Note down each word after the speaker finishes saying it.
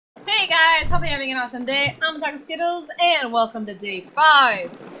guys, hope you're having an awesome day. I'm Taco Skittles, and welcome to day 5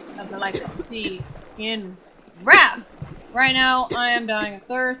 of the Life at Sea in Raft. Right now, I am dying of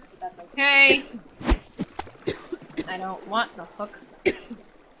thirst, but that's okay. I don't want the hook.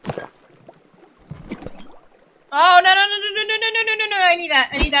 Oh, no, no, no, no, no, no, no, no, no, no, I need that,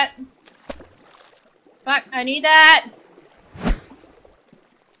 I need that. Fuck, I need that.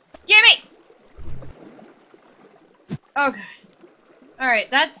 Gimme! Okay.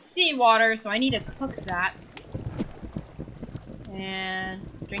 Alright, that's seawater, so I need to cook that. And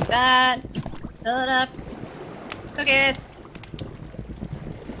drink that. Fill it up. Cook it.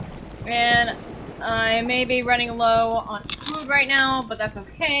 And I may be running low on food right now, but that's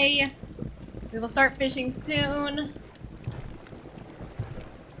okay. We will start fishing soon.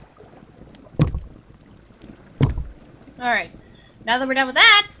 Alright, now that we're done with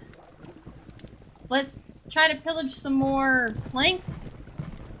that, let's try to pillage some more planks.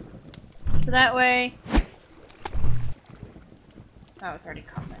 So that way... Oh, it's already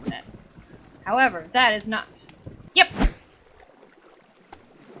caught my net. However, that is not. Yep!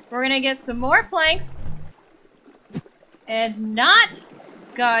 We're gonna get some more planks. And not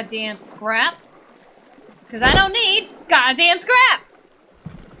goddamn scrap. Because I don't need goddamn scrap!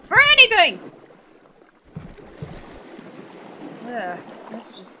 For anything! Ugh,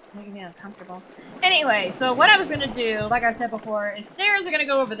 that's just making me uncomfortable. Anyway, so what I was gonna do, like I said before, is stairs are gonna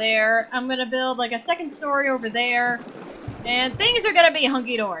go over there. I'm gonna build like a second story over there. And things are gonna be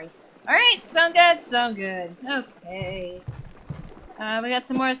hunky-dory. Alright, sound good? Sound good. Okay. We got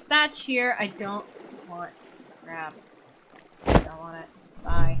some more thatch here. I don't want scrap. I don't want it.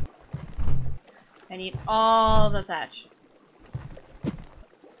 Bye. I need all the thatch.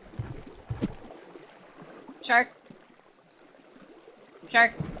 Shark.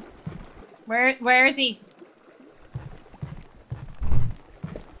 Shark. Where is he?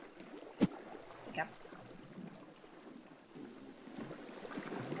 Okay.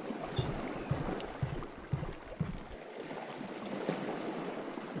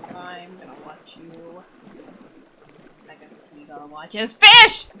 I'm gonna watch you. I guess you gotta watch his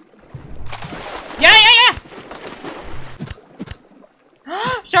fish! Yeah!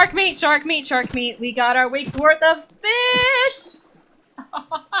 Shark meat, shark meat, shark meat. We got our week's worth of fish!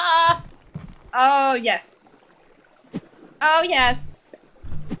 Oh, yes. Oh, yes.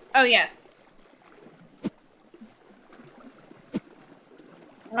 Oh, yes.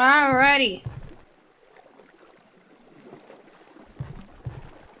 Alrighty.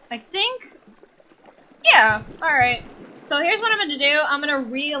 I think... Yeah, alright. So here's what I'm gonna do. I'm gonna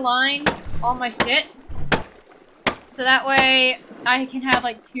realign all my shit. So that way I can have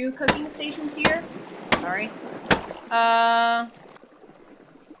like 2 cooking stations here. Sorry.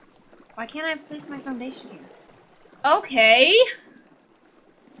 Why can't I place my foundation here? Okay.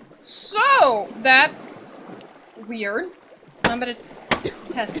 So, that's weird. I'm gonna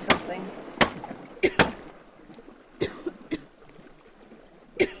test something.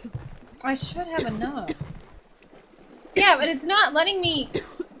 I should have enough. Yeah, but it's not letting me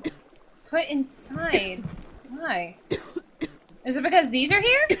put inside. Why? Is it because these are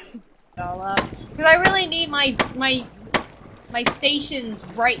here? All up. Because I really need my stations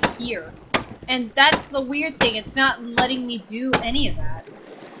right here. And that's the weird thing, it's not letting me do any of that.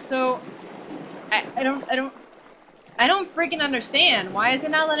 So I don't freaking understand. Why is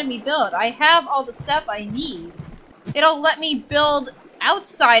it not letting me build? I have all the stuff I need. It'll let me build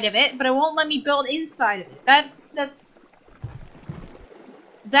outside of it, but it won't let me build inside of it.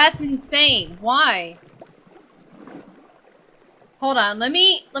 That's insane. Why? Hold on, let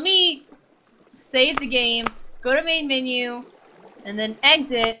me save the game, go to main menu, and then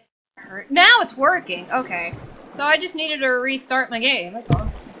exit. Now it's working. Okay. So I just needed to restart my game, that's all.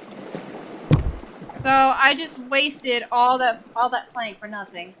 So I just wasted all that plank for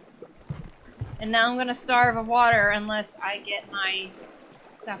nothing. And now I'm gonna starve of water unless I get my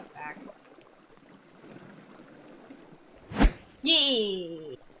stuff back.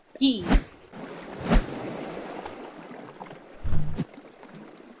 Yee! Yee!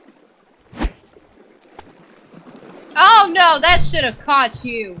 Oh no, that should have caught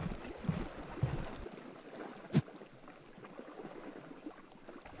you.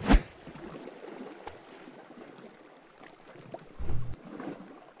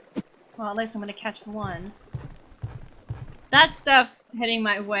 Well, at least I'm gonna catch one. That stuff's heading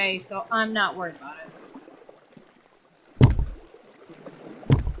my way, so I'm not worried about it.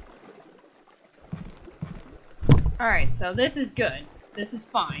 Alright, so this is good. This is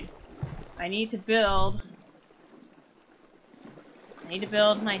fine. I need to build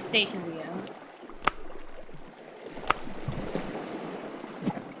my stations again.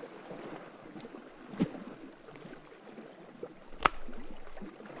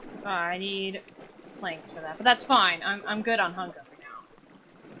 Oh, I need planks for that, but that's fine. I'm good on hunger for now.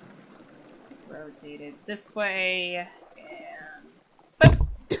 Rotated this way, and boop.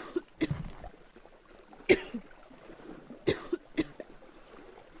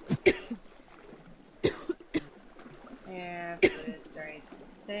 And put it right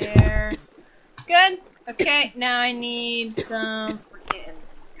there. Good. Okay, now I need some freaking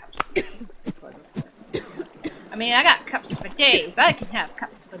cups. Of course, I need cups. I mean, I got cups for days. I can have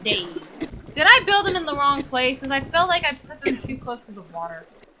cups for days. Did I build them in the wrong places? I felt like I put them too close to the water.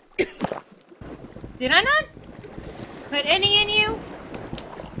 Did I not put any in you?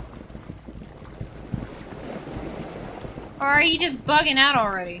 Or are you just bugging out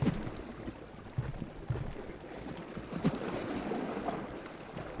already?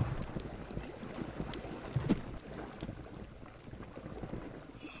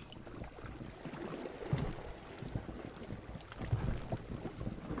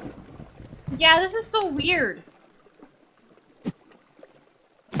 Yeah, this is so weird.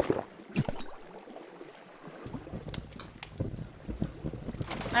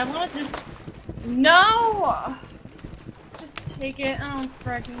 I wanted this. No! Just take it. I don't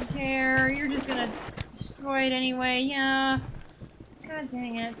freaking care. You're just gonna destroy it anyway. Yeah. God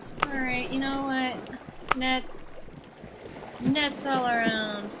dang it. Alright, you know what? Nets. Nets all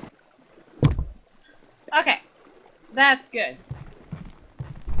around. Okay. That's good.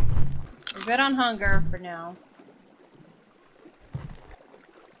 We're good on hunger for now.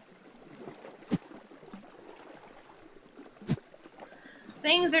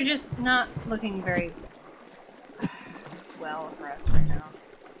 Things are just not looking very well for us right now.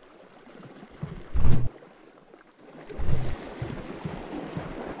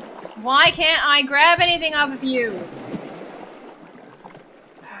 Why can't I grab anything off of you?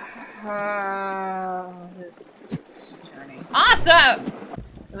 This is just turning. Awesome!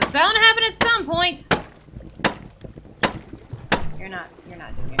 It was bound to happen at some point. You're not doing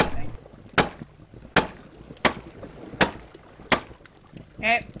anything.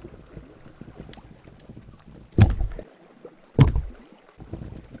 Okay.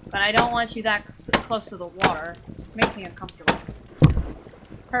 But I don't want you that close to the water. It just makes me uncomfortable.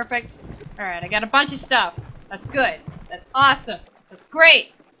 Perfect. Alright, I got a bunch of stuff. That's good. That's awesome. That's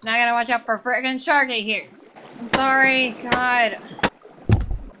great. Now I gotta watch out for a frickin' sharky here. I'm sorry. God.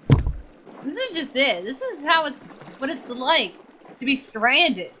 This is just it. This is what it's like to be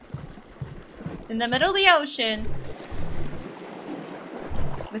stranded in the middle of the ocean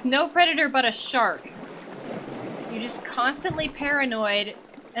with no predator but a shark. You're just constantly paranoid,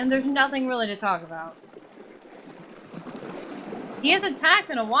 and there's nothing really to talk about. He hasn't attacked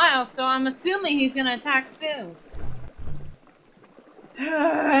in a while, so I'm assuming he's gonna attack soon.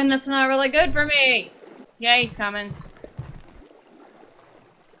 And that's not really good for me. Yeah, he's coming.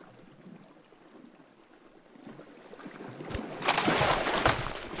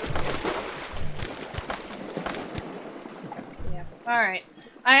 Alright,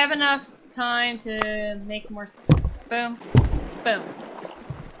 I have enough time to make more. Boom. Boom.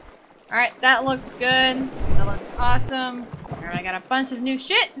 Alright, that looks good. That looks awesome. Alright, I got a bunch of new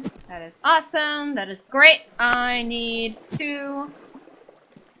shit. That is awesome. That is great. I need 2.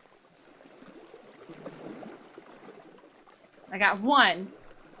 I got 1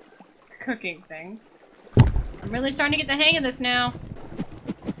 cooking thing. I'm really starting to get the hang of this now.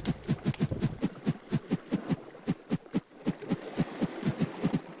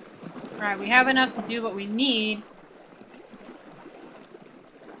 Alright, we have enough to do what we need.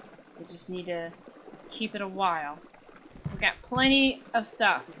 We just need to keep it a while. We've got plenty of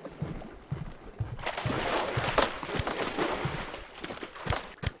stuff.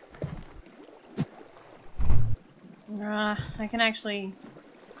 I can actually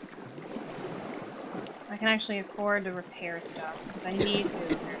afford to repair stuff, because I need to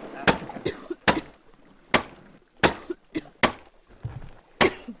repair stuff.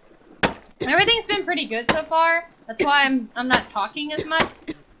 Everything's been pretty good so far. That's why I'm not talking as much.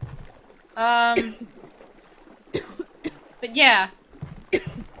 But yeah.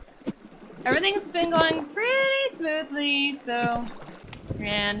 Everything's been going pretty smoothly, so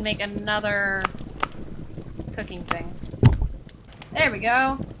and make another cooking thing. There we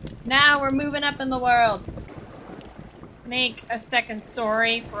go. Now we're moving up in the world. Make a second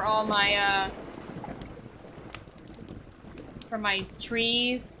story for all my for my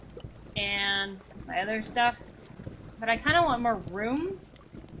trees and my other stuff. But I kind of want more room.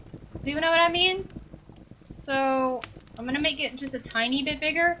 Do you know what I mean? So I'm gonna make it just a tiny bit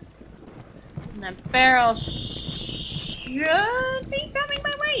bigger. And that barrel should be coming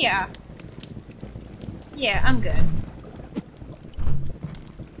my way, yeah. Yeah, I'm good.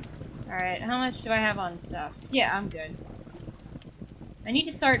 Alright, how much do I have on stuff? Yeah, I'm good. I need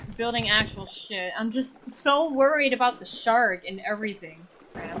to start building actual shit. I'm just so worried about the shark and everything.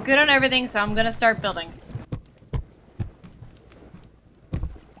 Alright, I'm good on everything, so I'm gonna start building.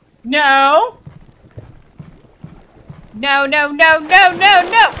 No! No, no, no, no, no,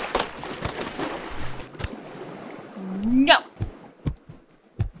 no! No!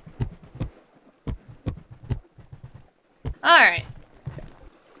 Alright.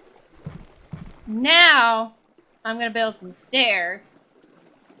 Now, I'm gonna build some stairs.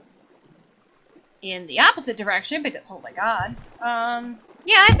 In the opposite direction, because oh my god.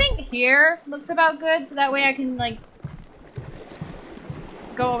 Yeah, I think here looks about good, so that way I can, like,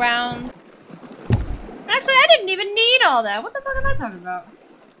 go around. Actually, I didn't even need all that. What the fuck am I talking about?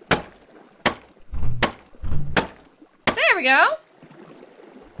 There we go.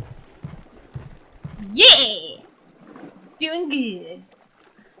 Yeah! Doing good.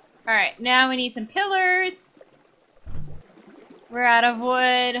 Alright, now we need some pillars. We're out of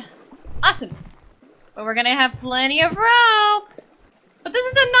wood. Awesome. But we're gonna have plenty of rope. But this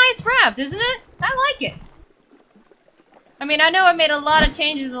is a nice raft, isn't it? I like it. I mean, I know I made a lot of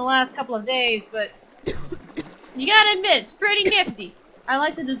changes in the last couple of days, but you gotta admit, it's pretty nifty. I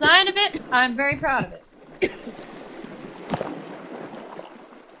like the design of it. I'm very proud of it.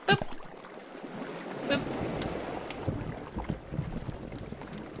 Boop. Boop.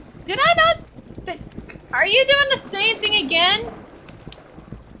 Did I not? Are you doing the same thing again?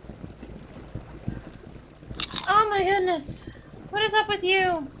 Oh my goodness. What is up with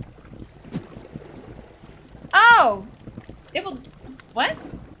you? Oh! It will... What?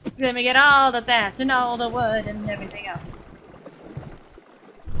 Let me get all the thatch and all the wood and everything else.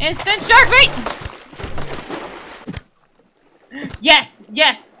 Instant shark bait! Yes!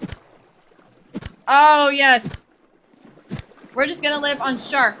 Yes! Oh, yes! We're just gonna live on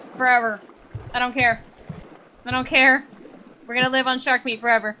shark forever. I don't care. I don't care. We're gonna live on shark meat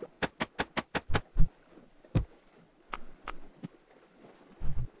forever.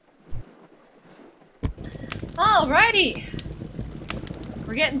 Alrighty!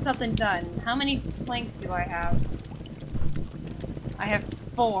 We're getting something done. How many planks do I have? I have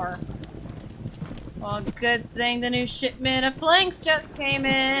 4. Well, good thing the new shipment of planks just came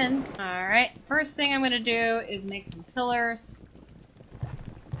in. Alright, first thing I'm gonna do is make some pillars.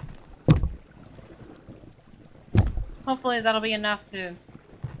 Hopefully that'll be enough to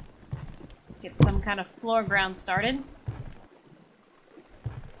get some kind of floor ground started.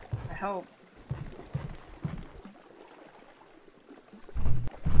 I hope.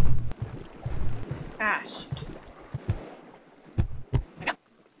 Ah, shoot.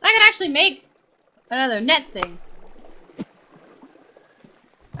 I can actually make another net thing.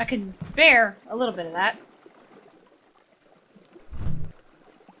 I can spare a little bit of that.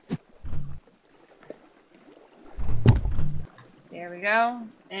 There we go.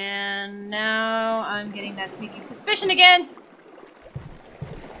 And now I'm getting that sneaky suspicion again.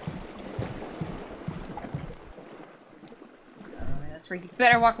 That's where you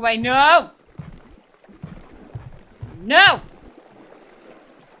better walk away. No! No!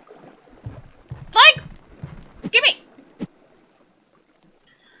 Like! Gimme!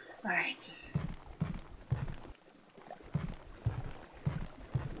 Alright.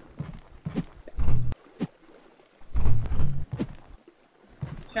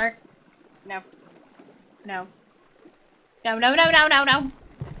 Shark? No. No. No, no, no, no, no, no!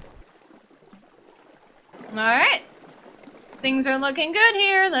 Alright. Things are looking good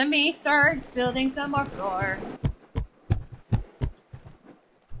here. Let me start building some more floor.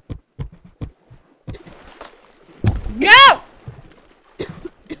 No!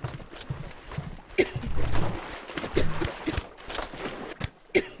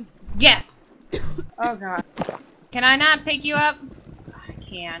 Yes! Oh god. Can I not pick you up? I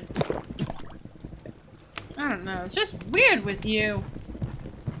can. I don't know. It's just weird with you.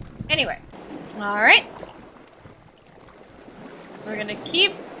 Anyway. Alright. We're gonna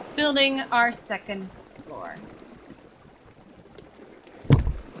keep building our second floor.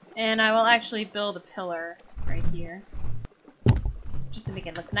 And I will actually build a pillar right here. Just to make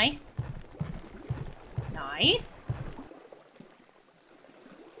it look nice. Nice.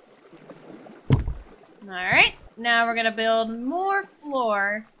 Alright, now we're gonna build more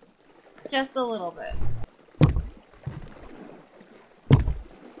floor. Just a little bit.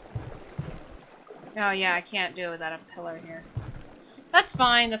 Oh yeah, I can't do it without a pillar here. That's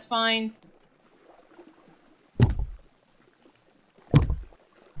fine, that's fine.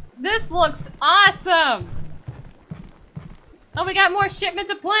 This looks awesome! Oh, we got more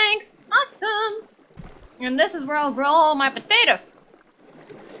shipments of planks! Awesome! And this is where I'll grow all my potatoes.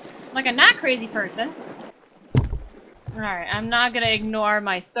 like a not crazy person. Alright, I'm not gonna ignore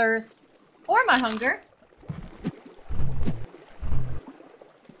my thirst or my hunger.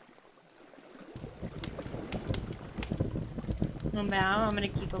 And now I'm gonna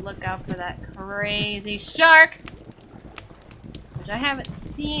keep a lookout for that crazy shark, which I haven't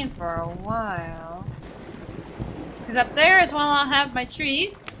seen for a while. Because up there is where I'll have my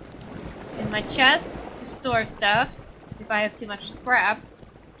trees and my chest to store stuff if I have too much scrap.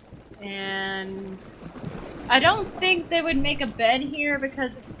 And I don't think they would make a bed here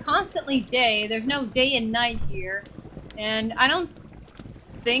because it's constantly day. There's no day and night here. And I don't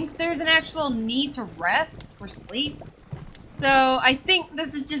think there's an actual need to rest or sleep. So I think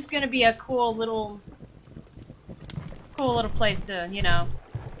this is just gonna be a cool little place to, you know,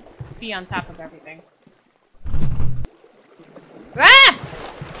 be on top of everything. Ah!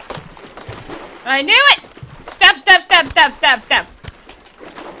 I knew it! Stop, stop, stop, stop, stop, stop!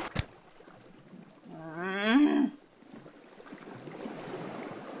 I'm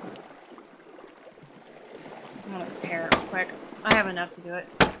gonna repair it real quick. I have enough to do it.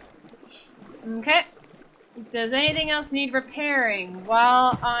 Okay. Does anything else need repairing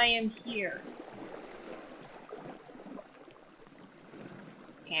while I am here?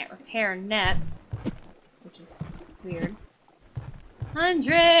 Can't repair nets, which is weird.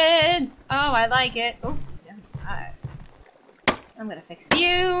 Hundreds! Oh, I like it. Oops, 75. I'm gonna fix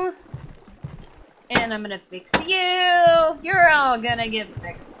you. And I'm gonna fix you. You're all gonna get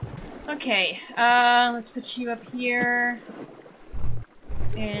fixed. Okay, let's put you up here.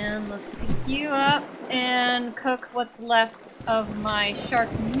 And let's pick you up and cook what's left of my shark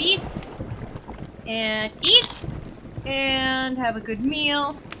meat. And eat. And have a good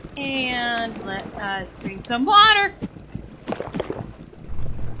meal. And let us drink some water.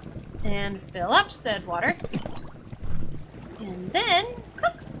 And fill up said water. And then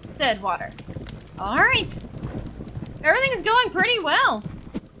cook said water. Alright. Everything is going pretty well.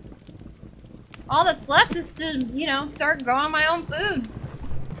 All that's left is to, you know, start growing my own food.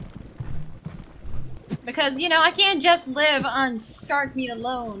 Because, you know, I can't just live on shark meat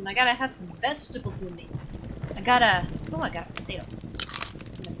alone. I gotta have some vegetables in me. I gotta... Oh, I got a potato.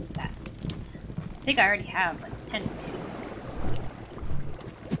 I'm gonna eat that. I think I already have, like, 10 potatoes.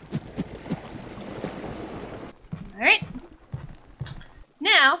 Alright.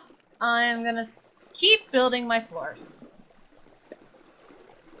 Now, I'm gonna keep building my floors.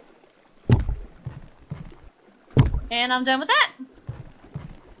 And I'm done with that.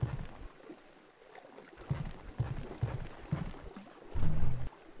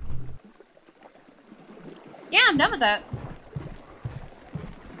 Yeah, I'm done with that.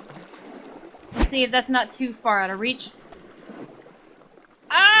 Let's see if that's not too far out of reach.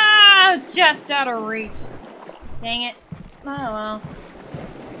 Ah, just out of reach. Dang it. Oh well.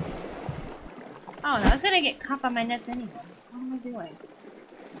 Oh no, I was gonna get caught by my nets anyway. What am I doing?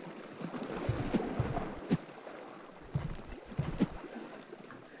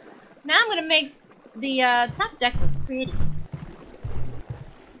 Now I'm gonna make the top deck look pretty.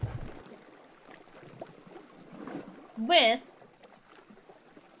 With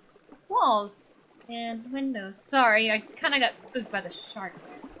walls and windows. Sorry, I kinda got spooked by the shark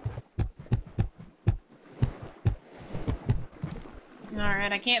there.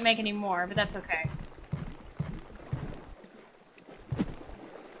 Alright, I can't make any more, but that's okay.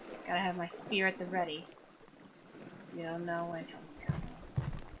 Gotta have my spear at the ready. You don't know when he'll come.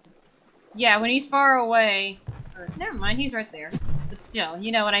 Yeah, when he's far away. Or, never mind, he's right there. But still,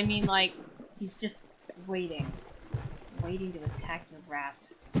 you know what I mean? Like, he's just waiting. Waiting to attack your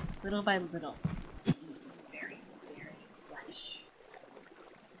raft. Little by little. To eat very, very flesh.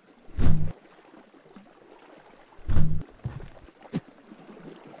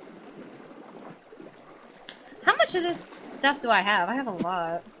 How much of this stuff do I have? I have a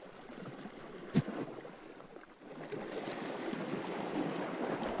lot.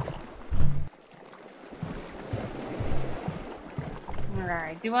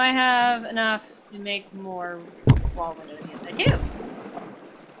 Alright, do I have enough to make more wall windows? Yes, I do!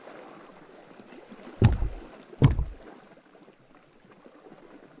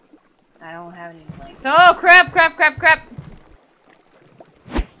 I don't have any blanks. Oh, crap, crap, crap, crap!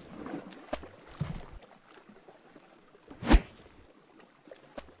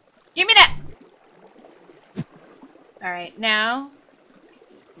 Give me that! Alright, now...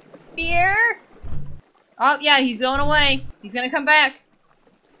 Spear! Oh, yeah, he's going away. He's gonna come back.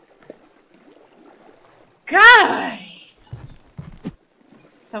 God! He's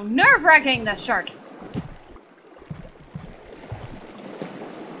so nerve-wracking, that shark.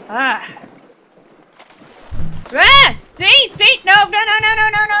 Ah.